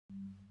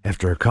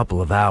After a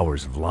couple of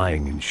hours of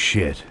lying in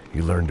shit,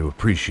 you learn to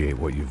appreciate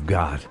what you've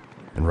got.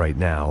 And right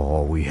now,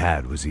 all we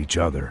had was each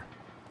other.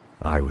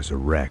 I was a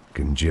wreck,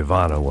 and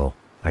Giovanna, well,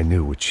 I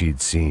knew what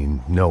she'd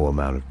seen no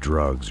amount of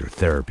drugs or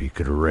therapy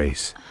could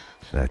erase.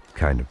 That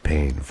kind of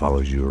pain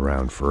follows you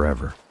around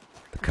forever.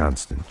 The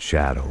constant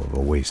shadow of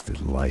a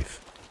wasted life.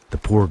 The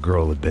poor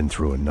girl had been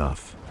through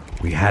enough.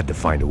 We had to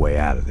find a way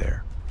out of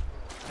there.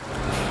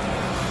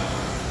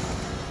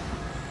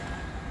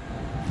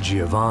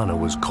 Giovanna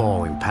was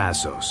calling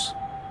Passos.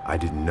 I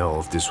didn't know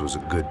if this was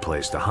a good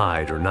place to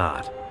hide or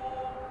not.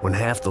 When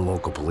half the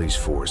local police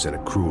force and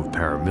a crew of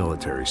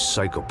paramilitary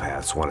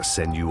psychopaths want to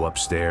send you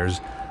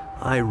upstairs,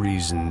 I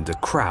reasoned the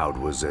crowd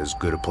was as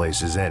good a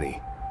place as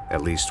any.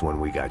 At least when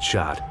we got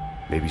shot,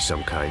 maybe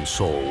some kind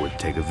soul would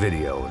take a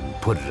video and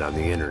put it on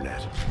the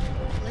internet.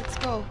 Let's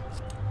go.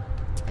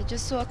 I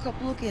just saw a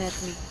couple looking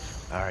at me.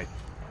 All right.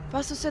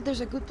 Passos said there's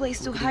a good place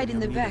to hide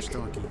in the back.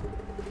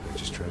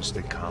 Just try to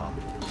stay calm.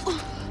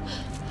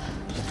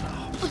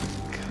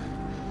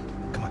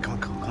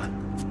 Come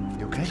on.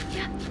 You okay?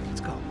 Yeah.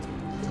 Let's go.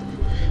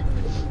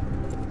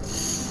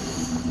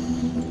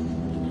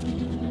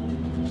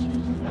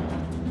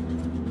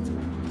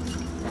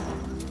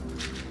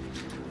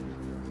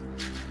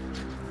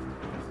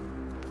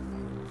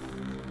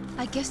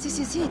 I guess this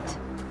is it.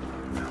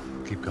 No,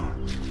 keep going.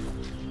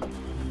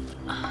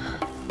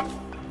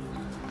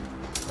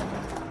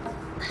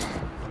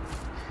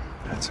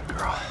 That's a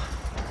girl.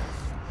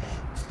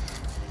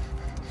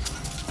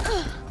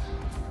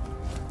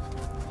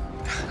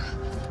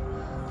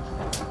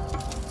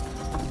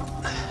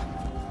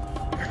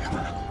 Here, come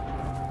on.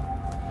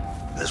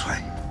 This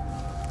way.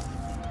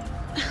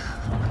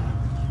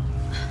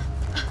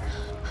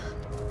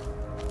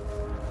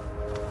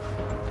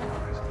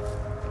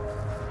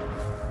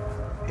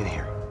 In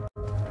here.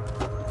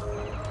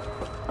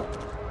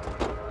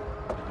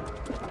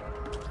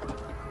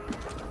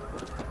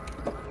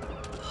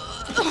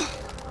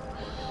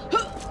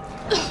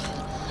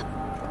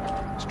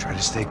 Just try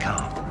to stay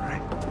calm, all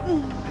right?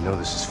 I know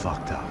this is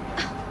fucked up.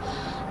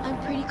 I'm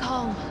pretty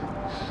calm.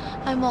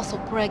 I'm also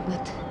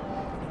pregnant.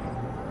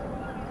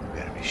 You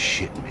gotta be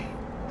shitting me.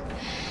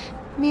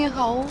 Me and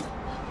Raul,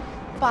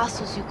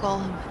 Passos you call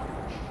him.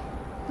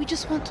 We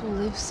just want to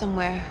live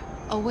somewhere,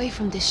 away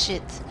from this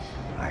shit.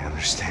 I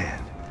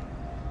understand.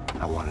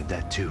 I wanted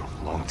that too,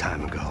 a long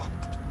time ago.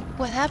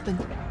 What happened?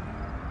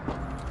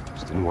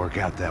 Just didn't work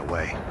out that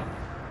way.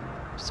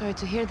 Sorry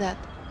to hear that.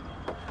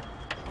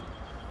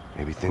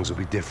 Maybe things will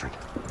be different.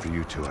 For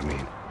you two, I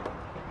mean.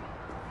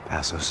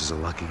 Passos is a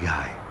lucky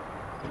guy.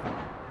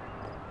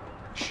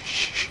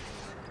 Shh.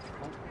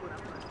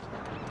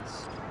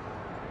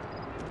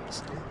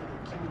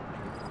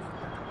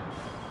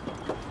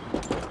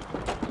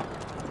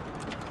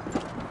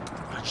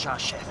 Já,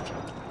 chefe.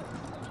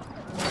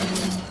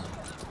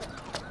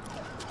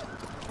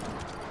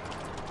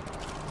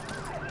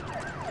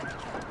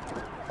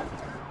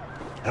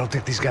 I don't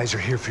think these guys are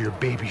here for your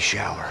baby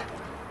shower.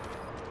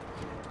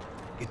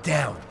 Get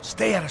down.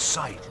 Stay out of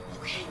sight.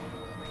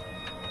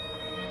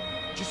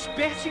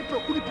 Disperse e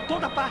procure por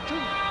toda parte.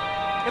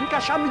 Temos que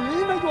achar a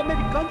menina e o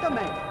americano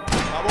também.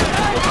 Tá bom.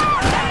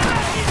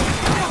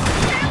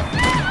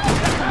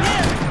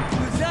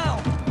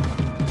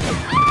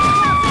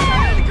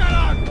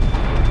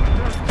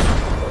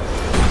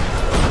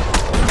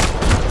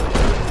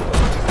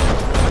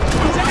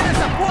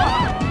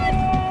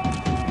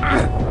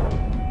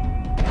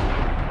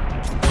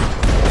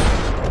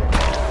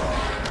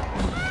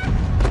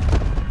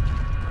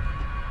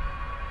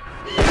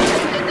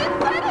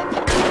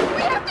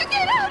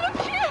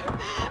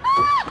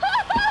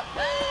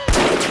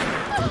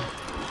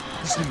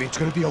 It's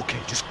gonna be okay.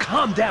 Just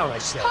calm down, I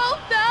said. Calm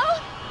down?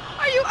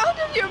 Are you out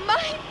of your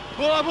mind?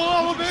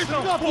 Vamos ver esse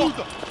da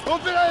puta!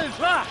 Vamos virar eles,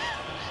 vá!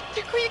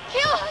 They're going to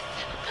kill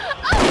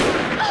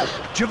us!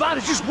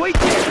 Giovanna, just wait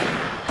there!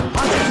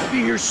 I'll just be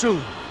here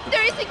soon.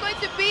 There isn't going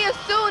to be a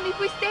soon if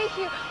we stay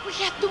here. We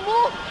have to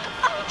move.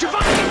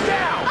 Giovanna, get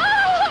down!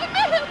 Oh,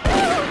 man!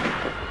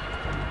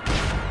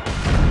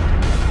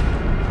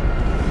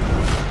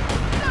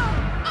 No!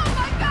 Oh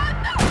my God,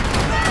 no!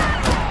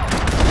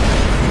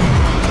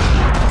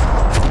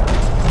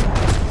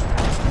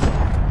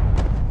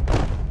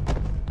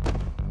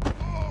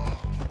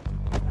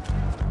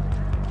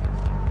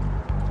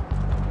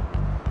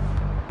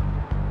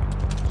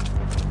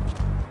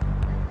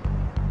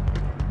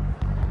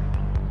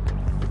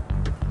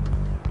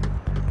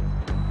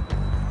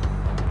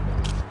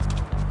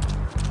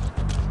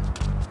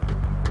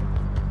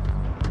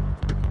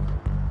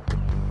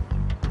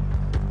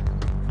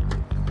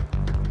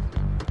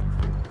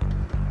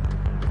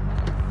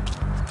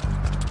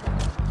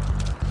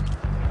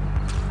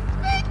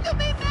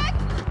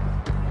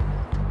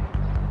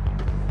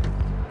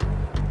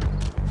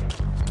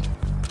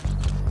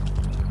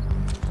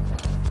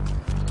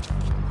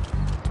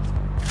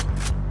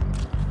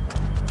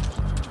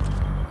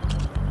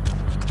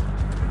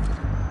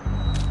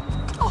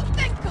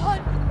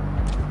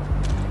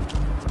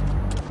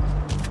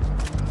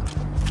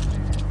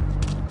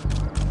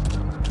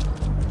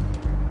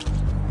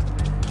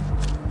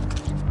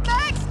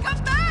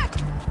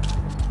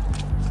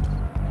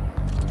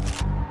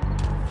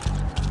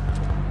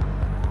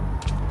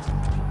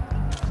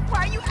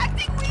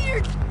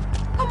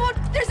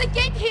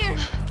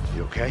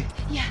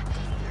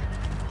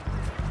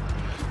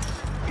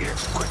 Here,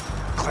 quick.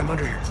 Climb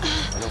under here.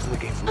 And open the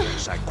gate from the other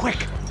side.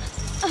 Quick!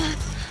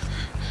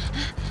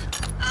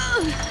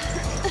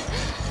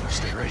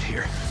 Stay right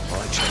here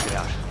while I check it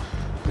out.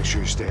 Make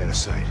sure you stay out of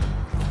sight.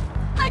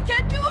 I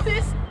can't do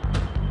this!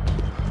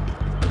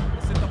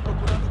 Você tá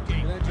procurando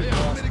quem?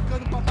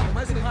 Americano papai,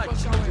 mais um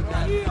ratinho de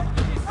gato.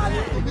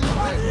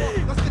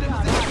 Nós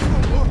queremos esse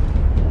robô.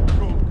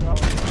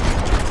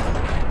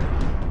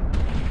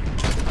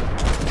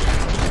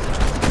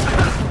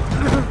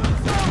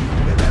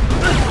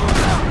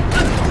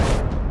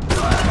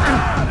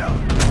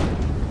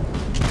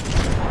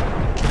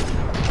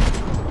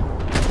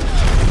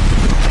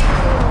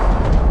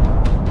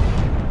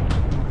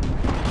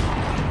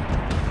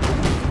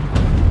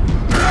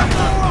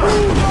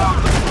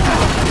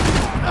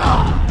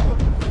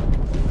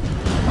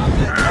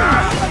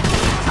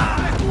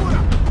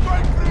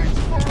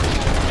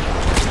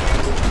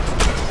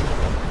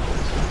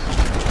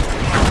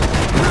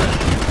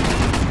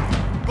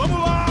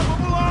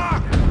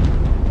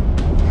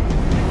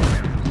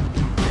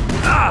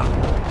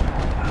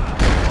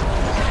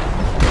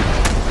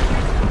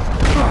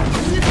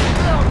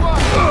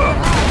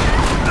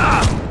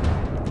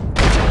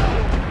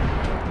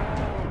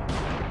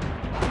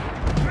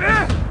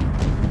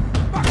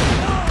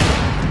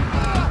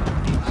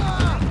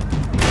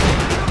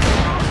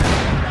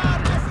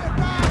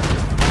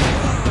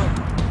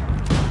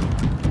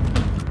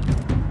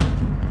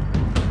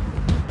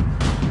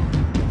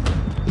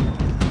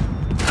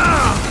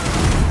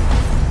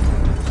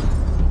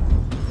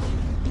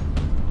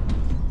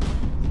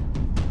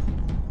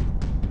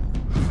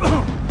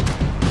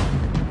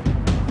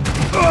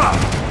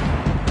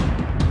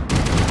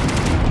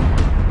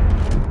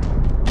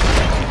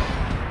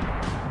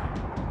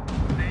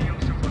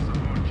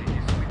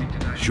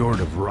 Short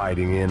of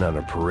riding in on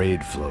a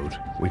parade float,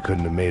 we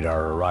couldn't have made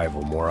our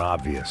arrival more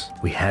obvious.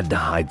 We had to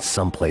hide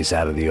someplace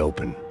out of the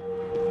open.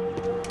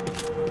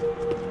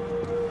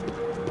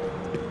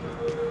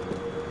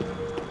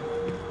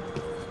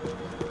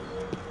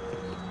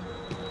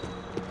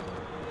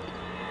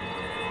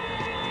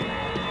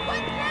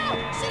 What now?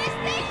 Should I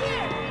stay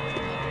here?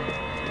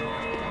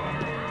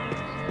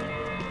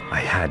 I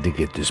had to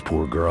get this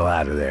poor girl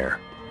out of there.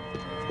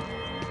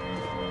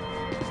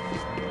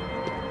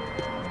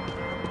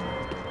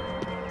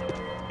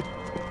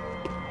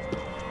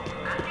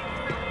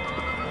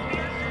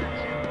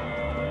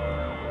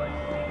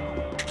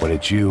 When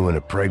it's you and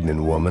a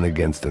pregnant woman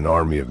against an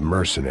army of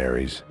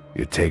mercenaries,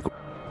 you take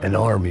an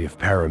army of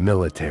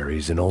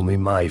paramilitaries and only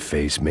my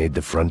face made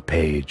the front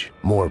page.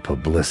 More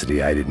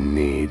publicity I didn't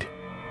need.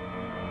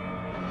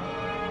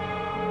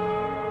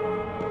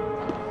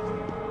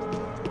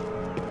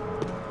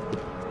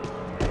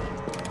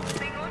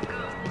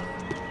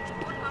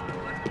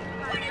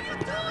 What are you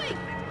doing?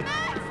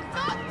 Max,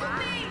 talk to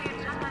me!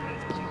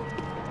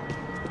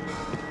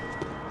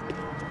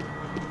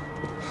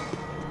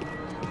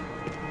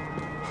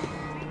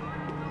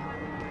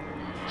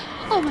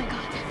 Oh my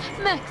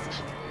god, Max!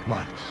 Come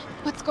on.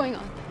 What's going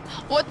on?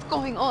 What's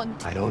going on?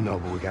 I don't know,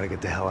 but we gotta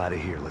get the hell out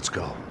of here. Let's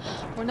go.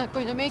 We're not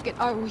going to make it,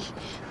 are we?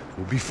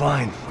 We'll be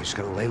fine. We just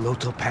gotta lay low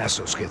till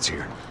Passos gets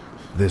here.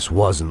 This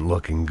wasn't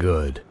looking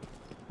good.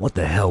 What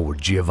the hell were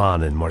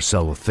Giovanna and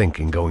Marcello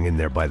thinking going in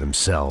there by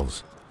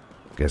themselves?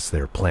 Guess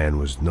their plan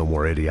was no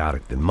more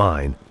idiotic than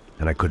mine,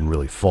 and I couldn't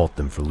really fault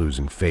them for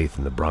losing faith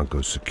in the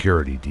Broncos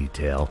security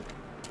detail.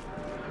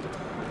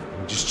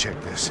 Just check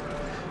this.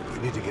 We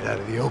need to get out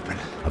of the open.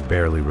 A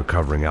barely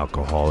recovering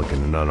alcoholic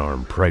and an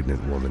unarmed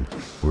pregnant woman.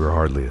 We were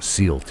hardly a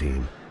SEAL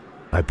team.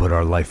 I put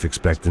our life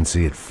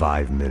expectancy at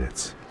 5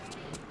 minutes.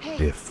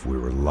 Hey, If we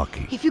were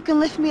lucky. if you can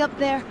lift me up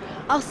there,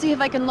 I'll see if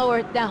I can lower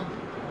it down.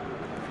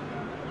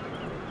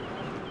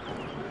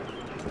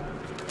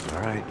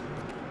 All right.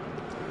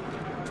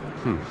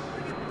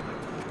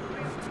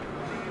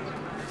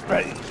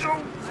 Ready?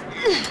 Go.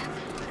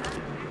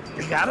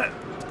 You got it?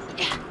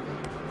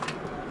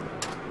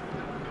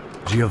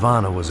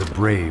 Giovanna was a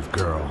brave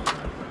girl.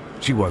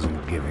 She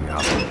wasn't giving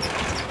up.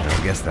 And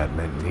I guess that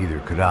meant neither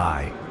could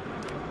I.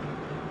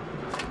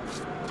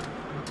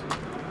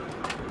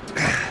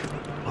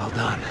 Well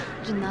done.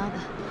 De nada.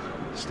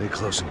 Stay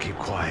close and keep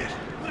quiet.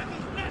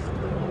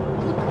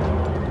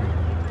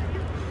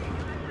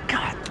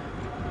 God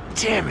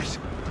damn it!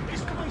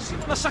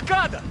 Na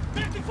sacada!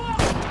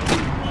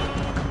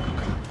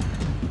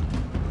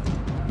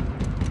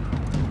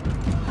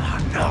 Oh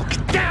no,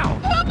 get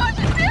down! Pelo amor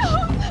de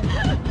Deus!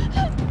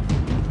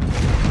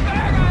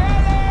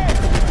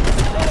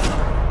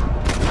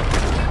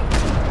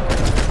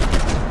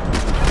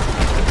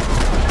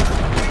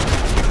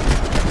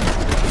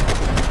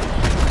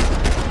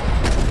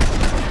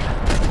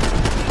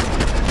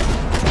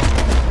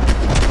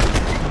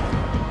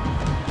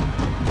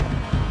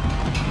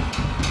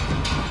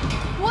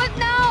 What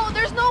now?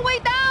 There's no way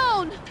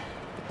down!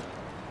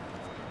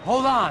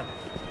 Hold on!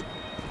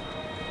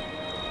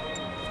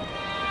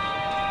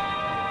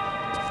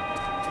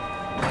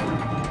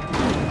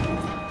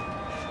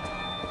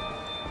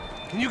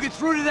 Can you get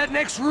through to that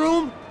next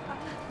room?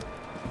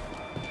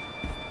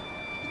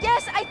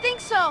 Yes, I think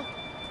so.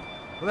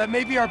 Well, that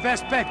may be our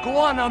best bet. Go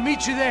on, I'll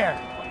meet you there.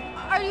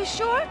 Are you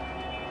sure?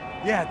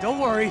 Yeah, don't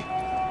worry.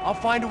 I'll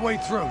find a way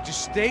through.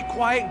 Just stay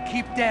quiet and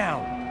keep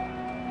down.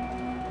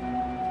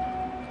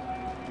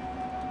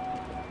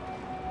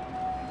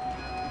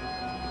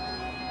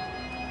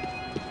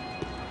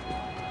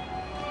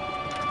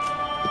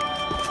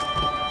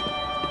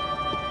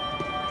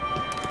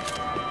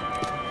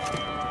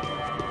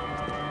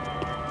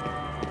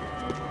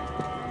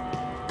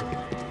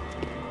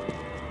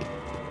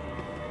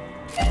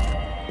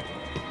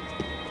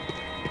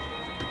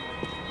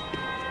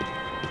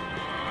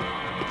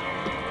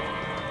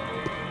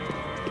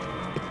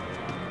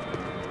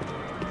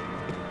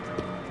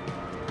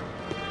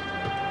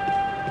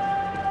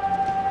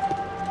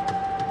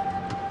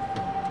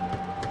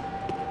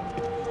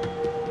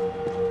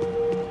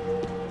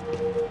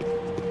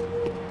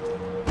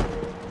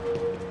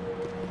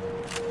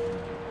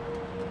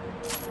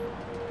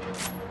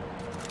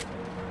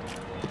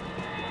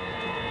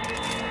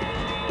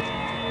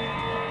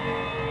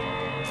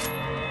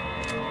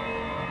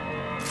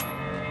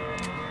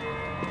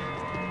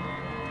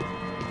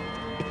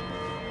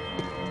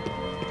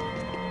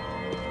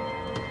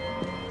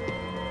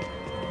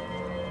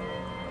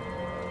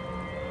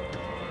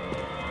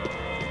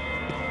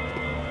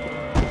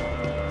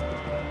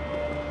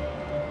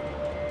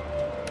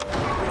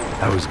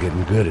 I was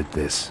getting good at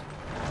this.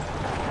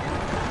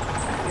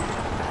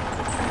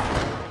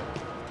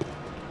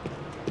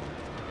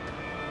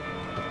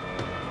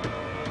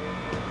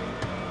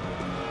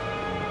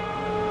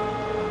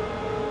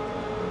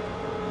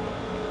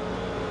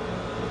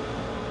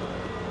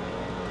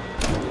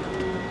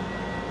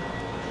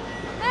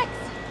 Max!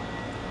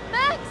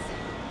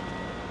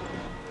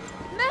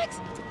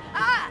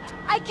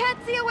 I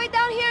can't see a way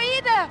down here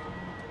either!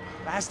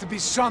 There has to be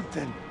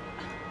something.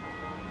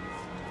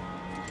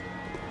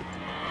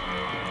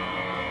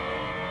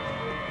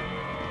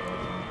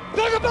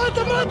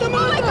 Oh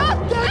my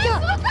God! Max,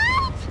 look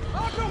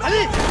out!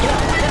 Ali!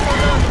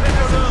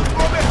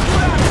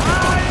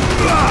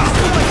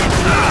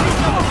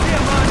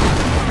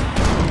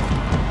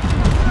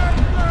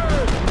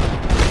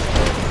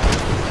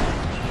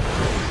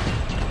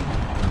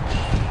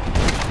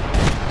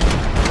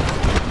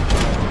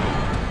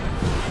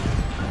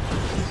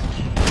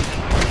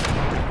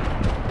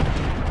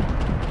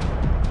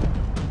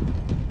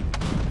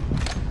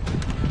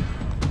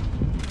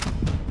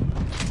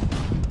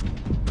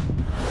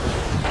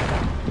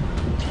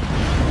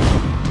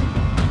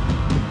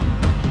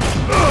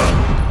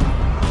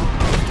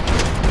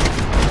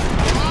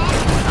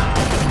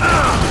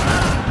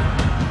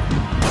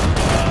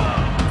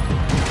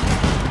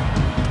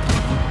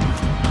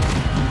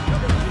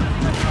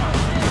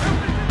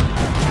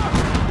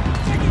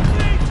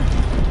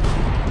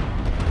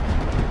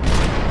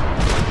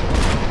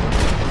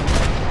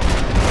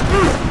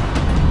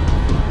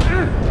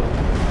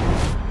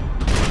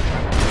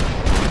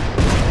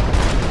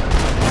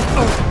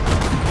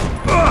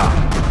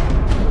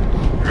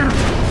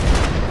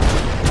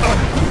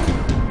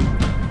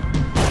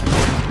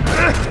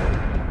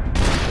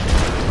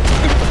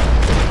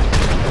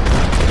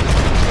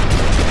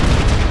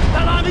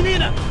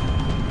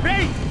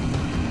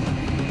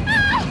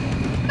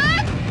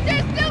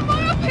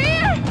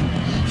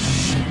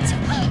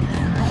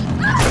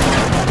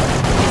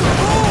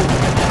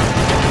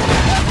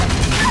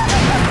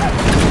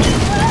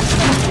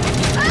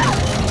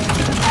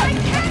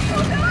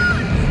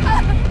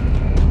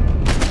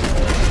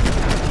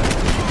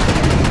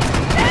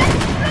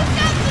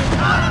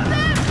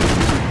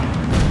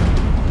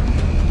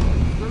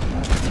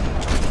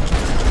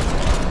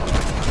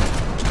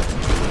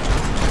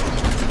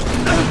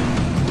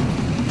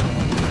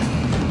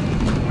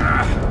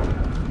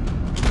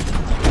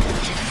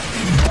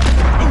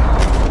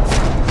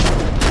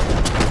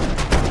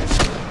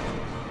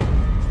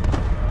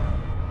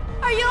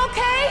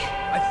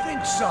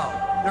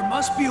 There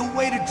must be a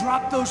way to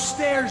drop those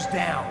stairs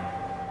down.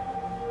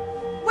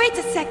 Wait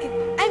a second.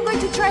 I'm going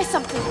to try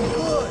something.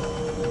 Good.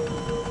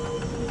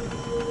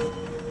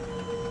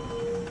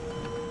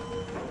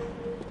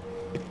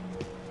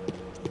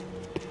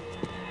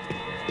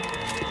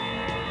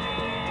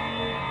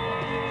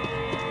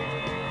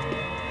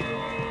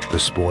 The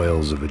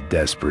spoils of a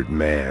desperate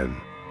man.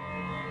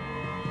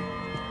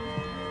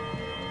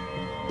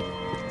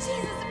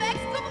 Jesus, Max,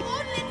 come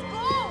on, let's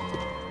go!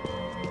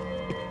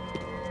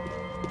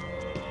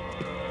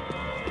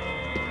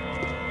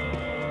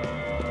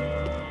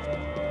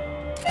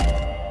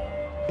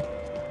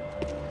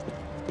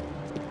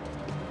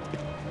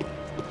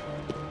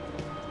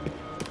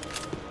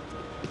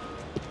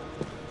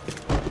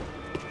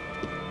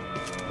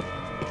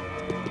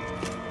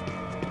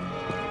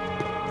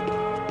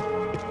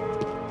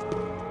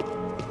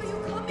 Are you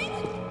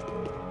coming?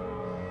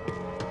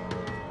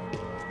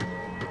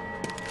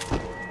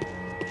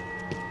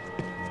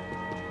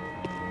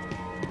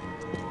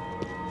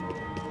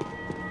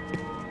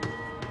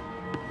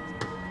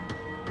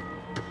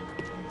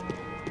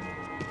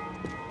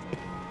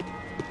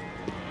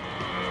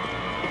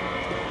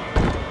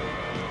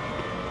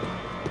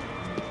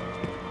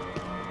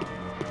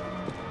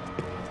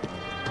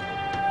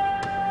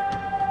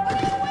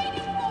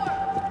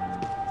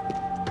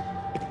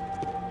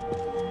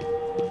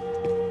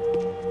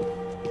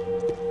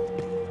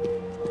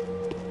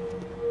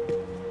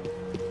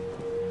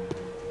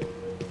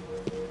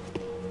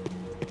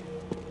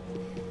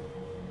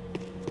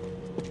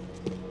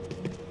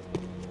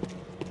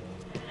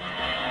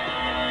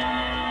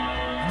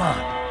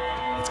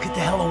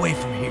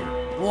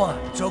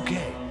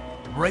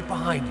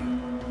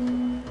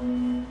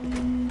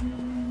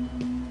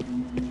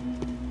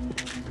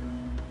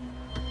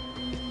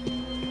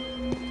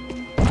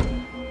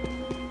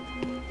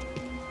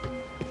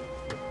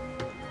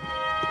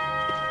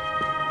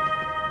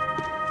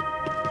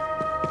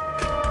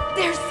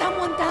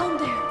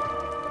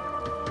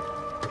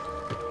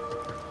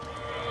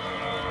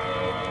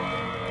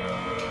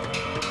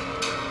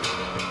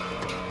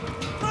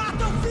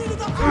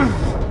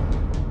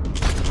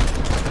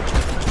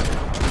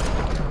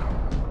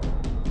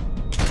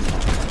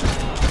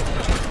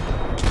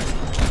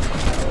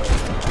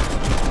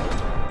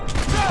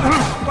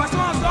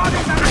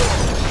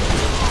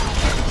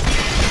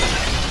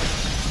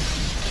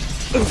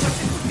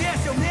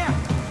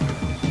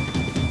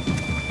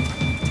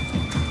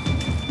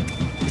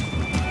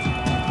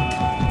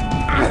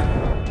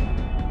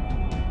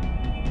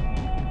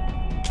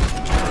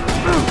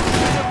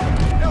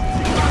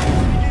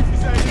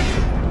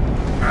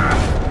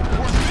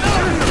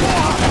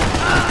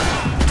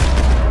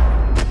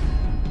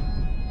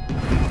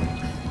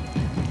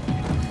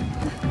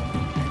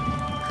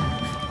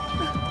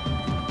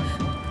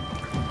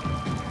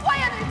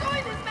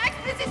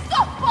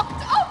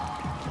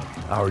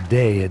 Our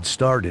day had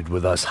started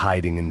with us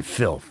hiding in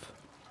filth,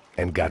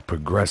 and got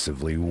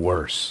progressively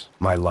worse.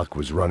 My luck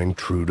was running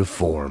true to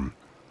form.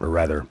 Or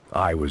rather,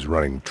 I was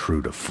running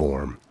true to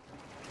form.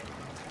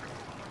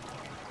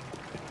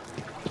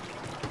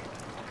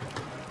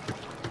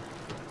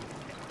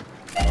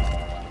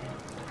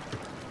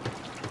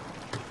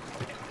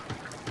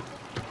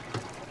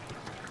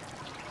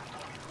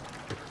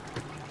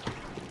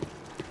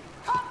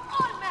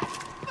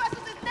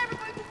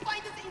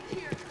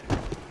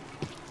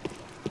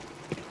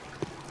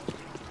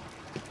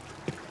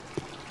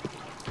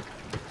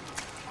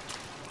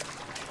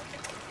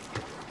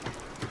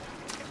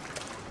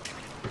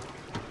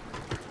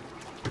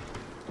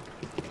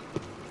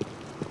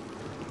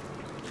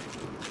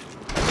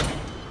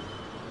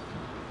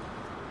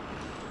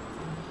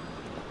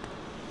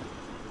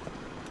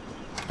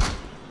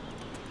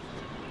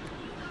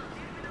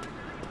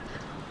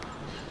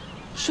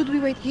 Should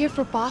we wait here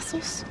for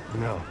parcels?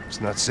 No,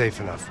 it's not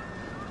safe enough.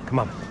 Come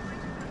on.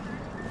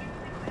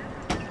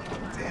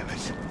 Damn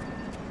it.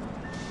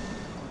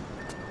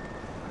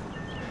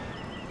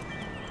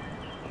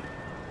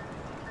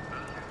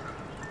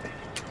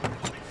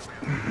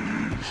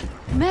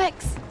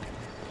 Max!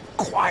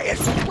 Quiet!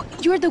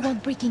 You're the one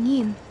breaking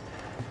in.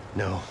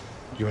 No,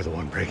 you're the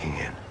one breaking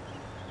in.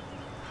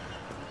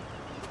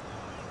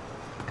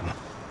 Come on.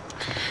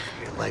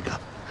 Get your leg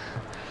up.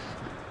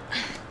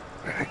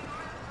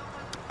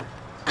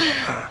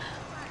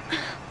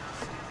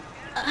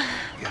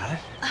 Got it?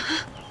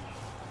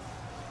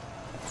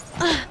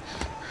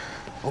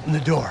 Open the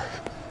door.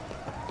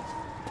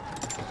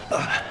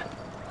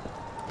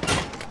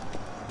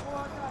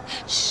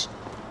 Shh.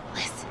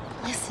 Listen,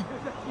 listen.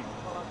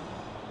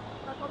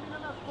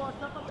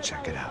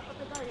 Check it out.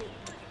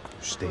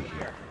 Stay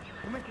here.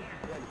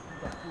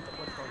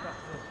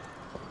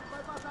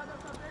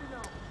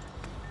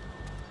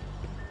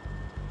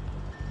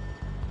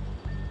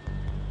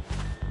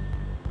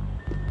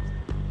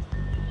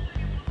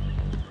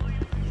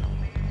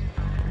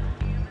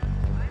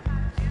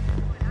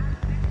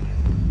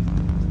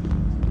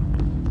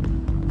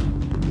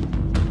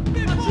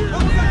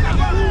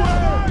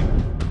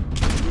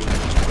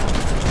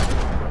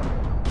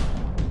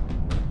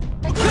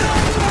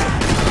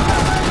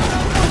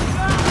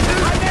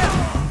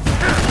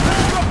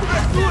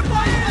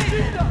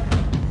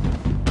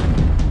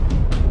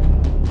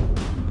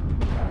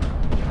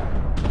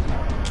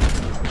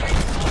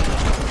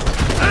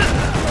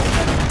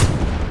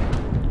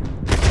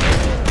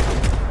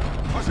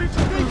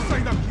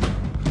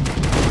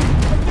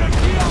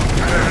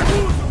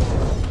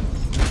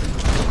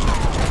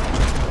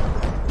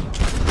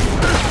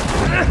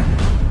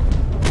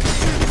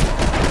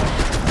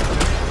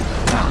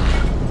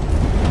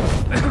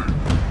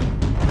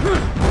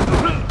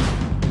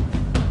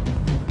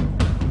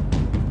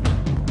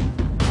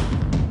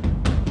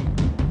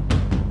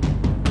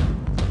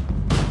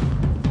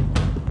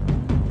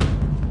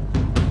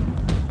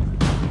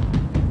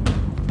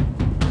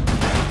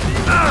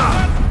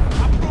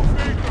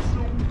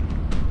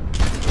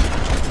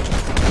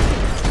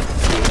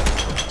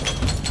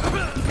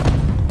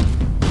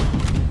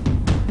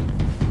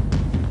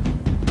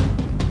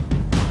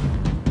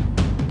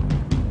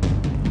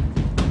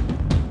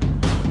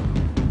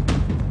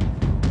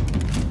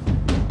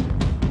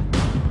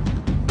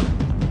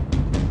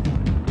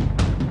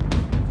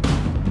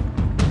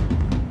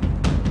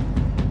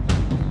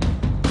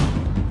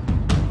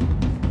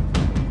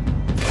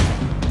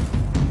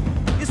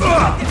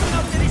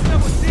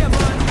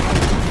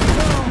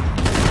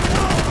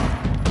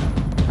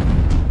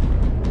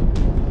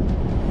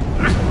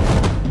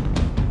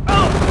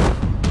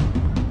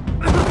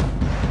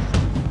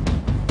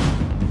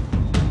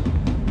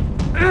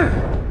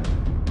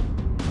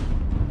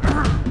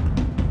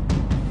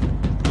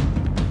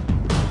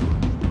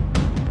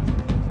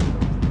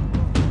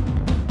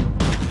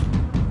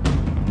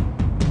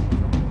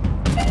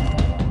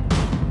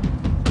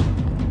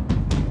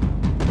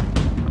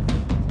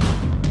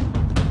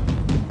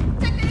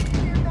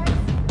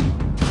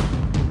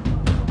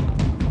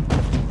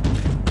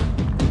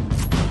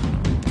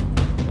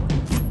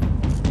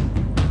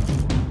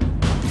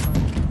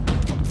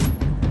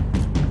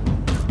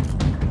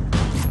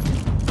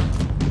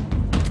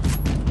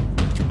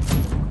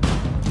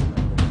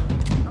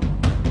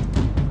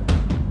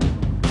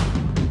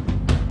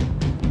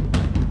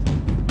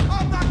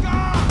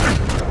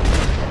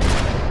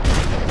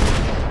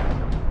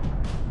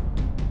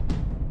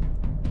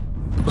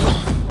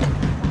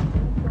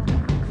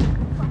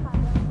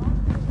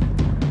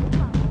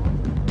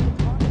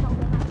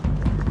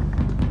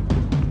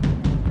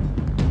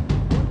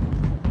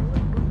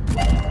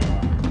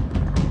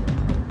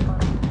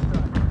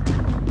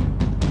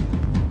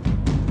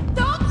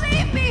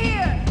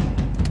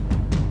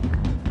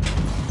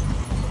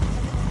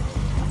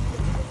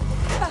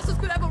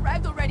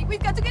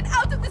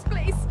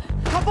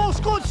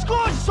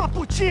 Esconde, sua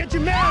putinha de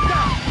merda!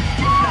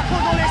 Dá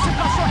condolência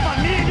pra sua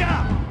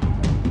família!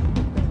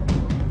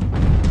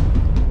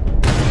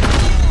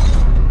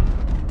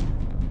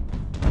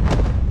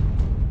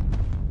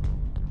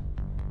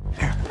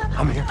 There.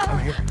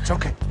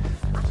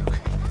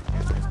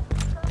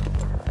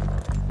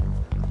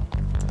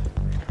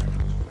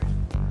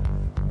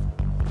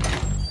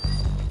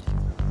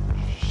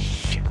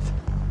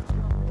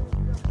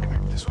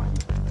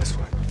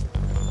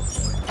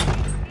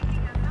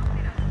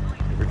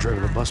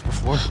 bus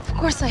before? Of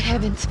course I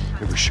haven't.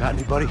 Ever shot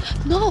anybody?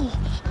 No.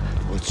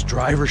 Well, it's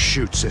drive or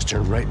shoot, sister.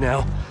 And right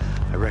now,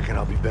 I reckon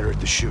I'll be better at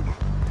the shooting.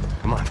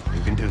 Come on,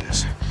 you can do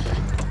this.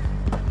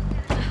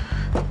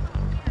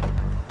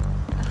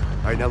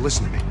 All right, now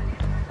listen to me.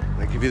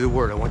 When I give you the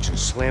word, I want you to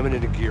slam it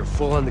into gear,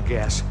 full on the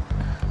gas,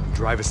 and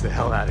drive us the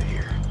hell out of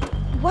here.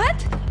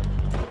 What?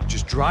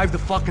 Just drive the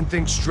fucking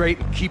thing straight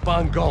and keep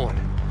on going.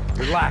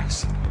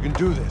 Relax. You can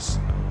do this.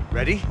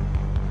 Ready?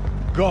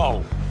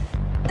 Go!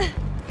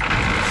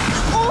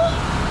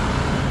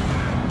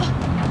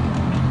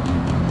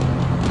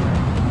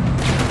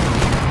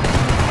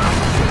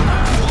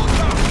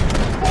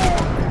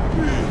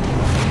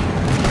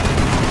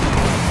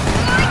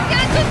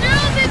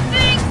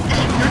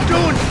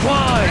 Doing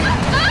fine!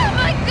 Oh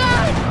my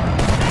god!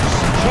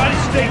 Try to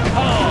stay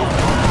calm!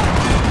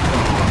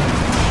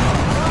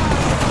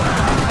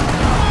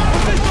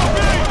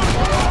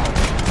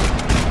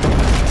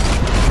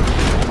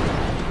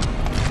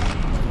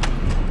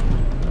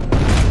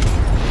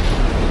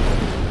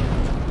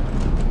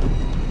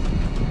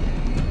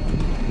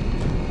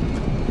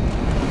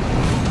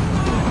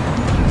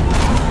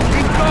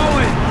 Keep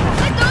going!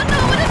 I don't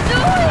know what I'm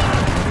doing!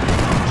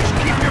 Just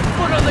keep your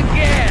foot on the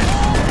gas!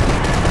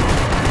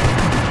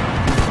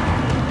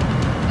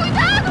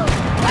 Cuidado!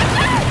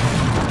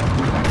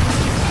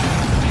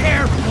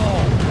 Careful!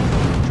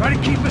 Try to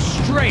keep us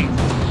straight!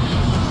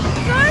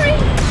 Sorry!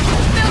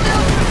 No, no!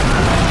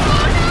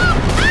 Oh no!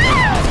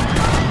 Ah!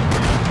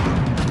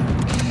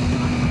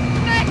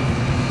 Next!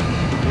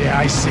 Yeah,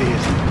 I see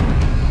it.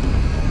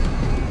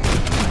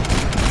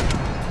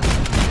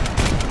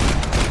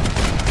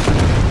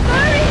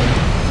 Sorry!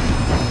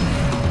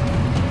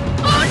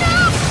 Oh no!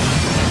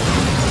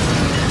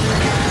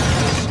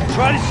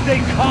 Try to stay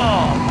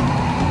calm!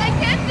 I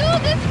can't do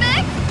this,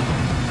 Max!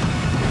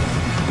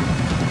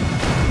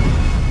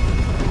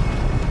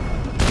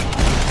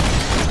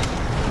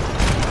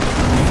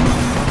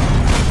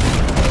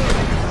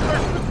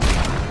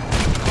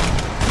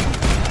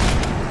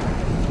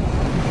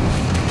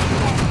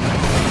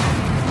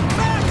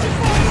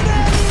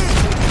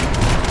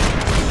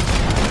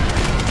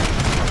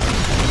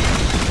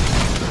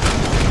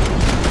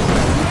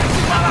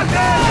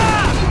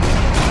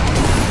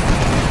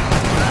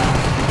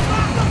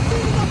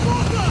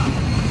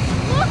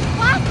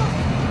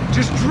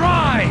 Just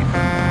drive!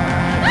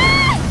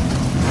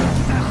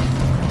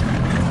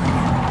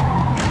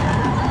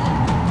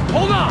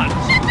 Hold on!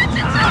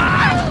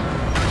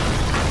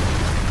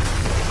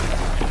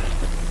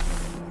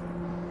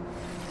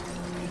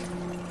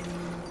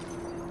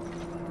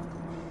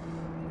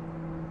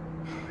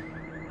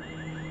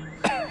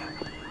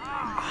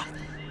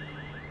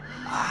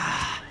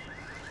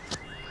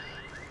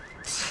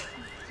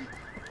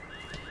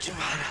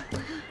 Giovanna.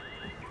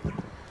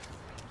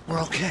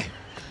 We're okay.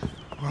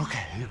 We're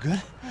okay. You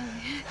good?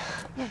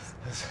 Yes.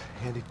 That's a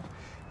handy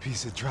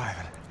piece of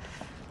driving.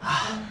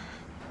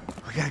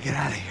 We gotta get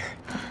out of here.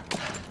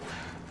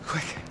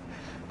 Quick.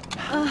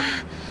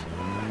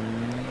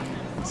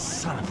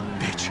 Son of a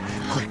bitch.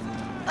 Quick.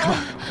 Come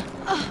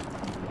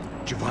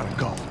on. Giovanna,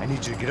 go. I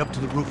need you to get up to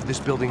the roof of this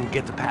building and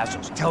get the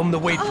Passos. Tell them to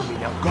wait for me.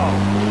 Now go.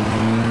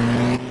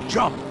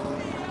 Jump.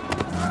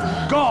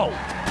 Go.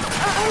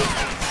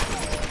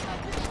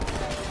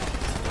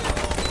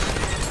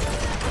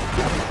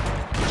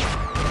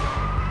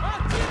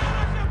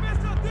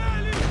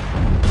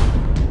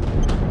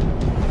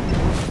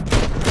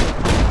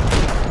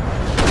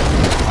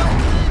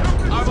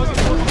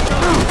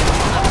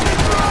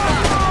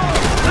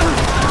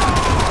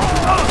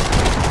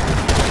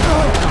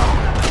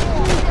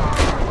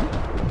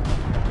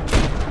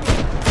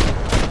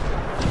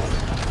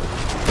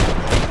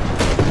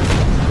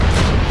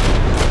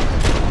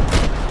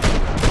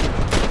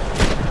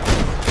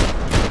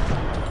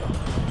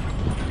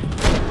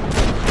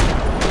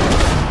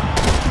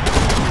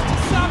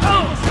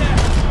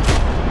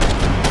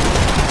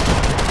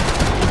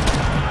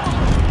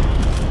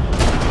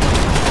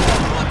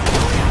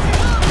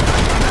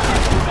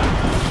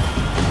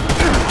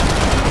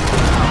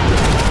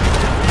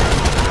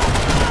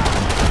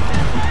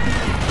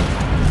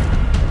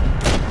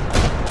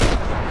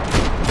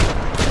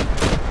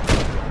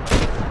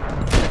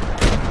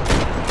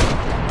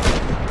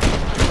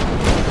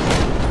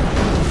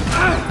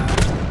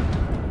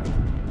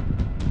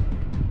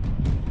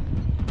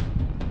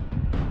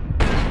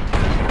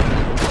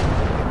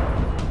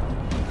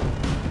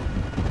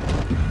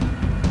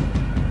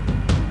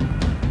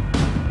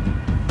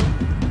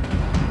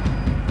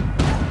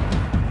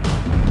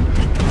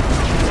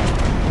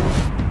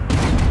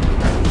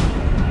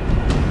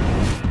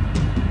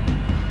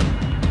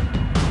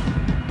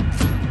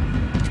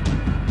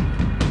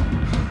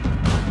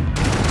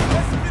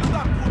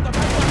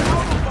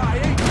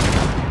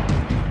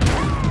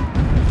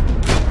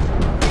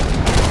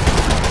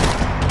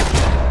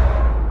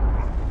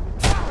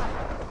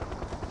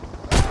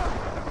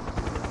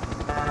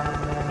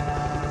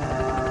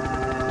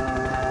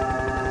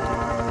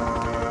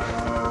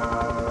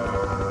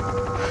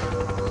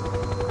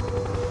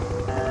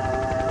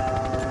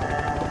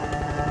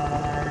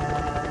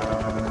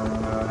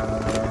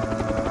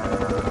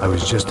 I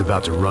was just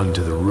about to run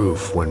to the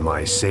roof when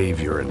my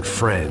savior and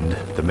friend,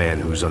 the man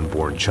whose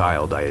unborn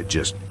child I had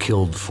just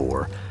killed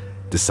for,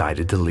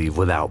 decided to leave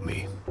without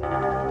me.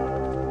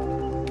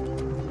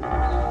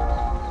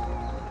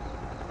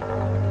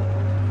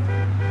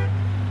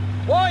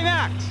 Boy,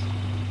 Max!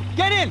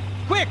 Get in!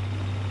 Quick!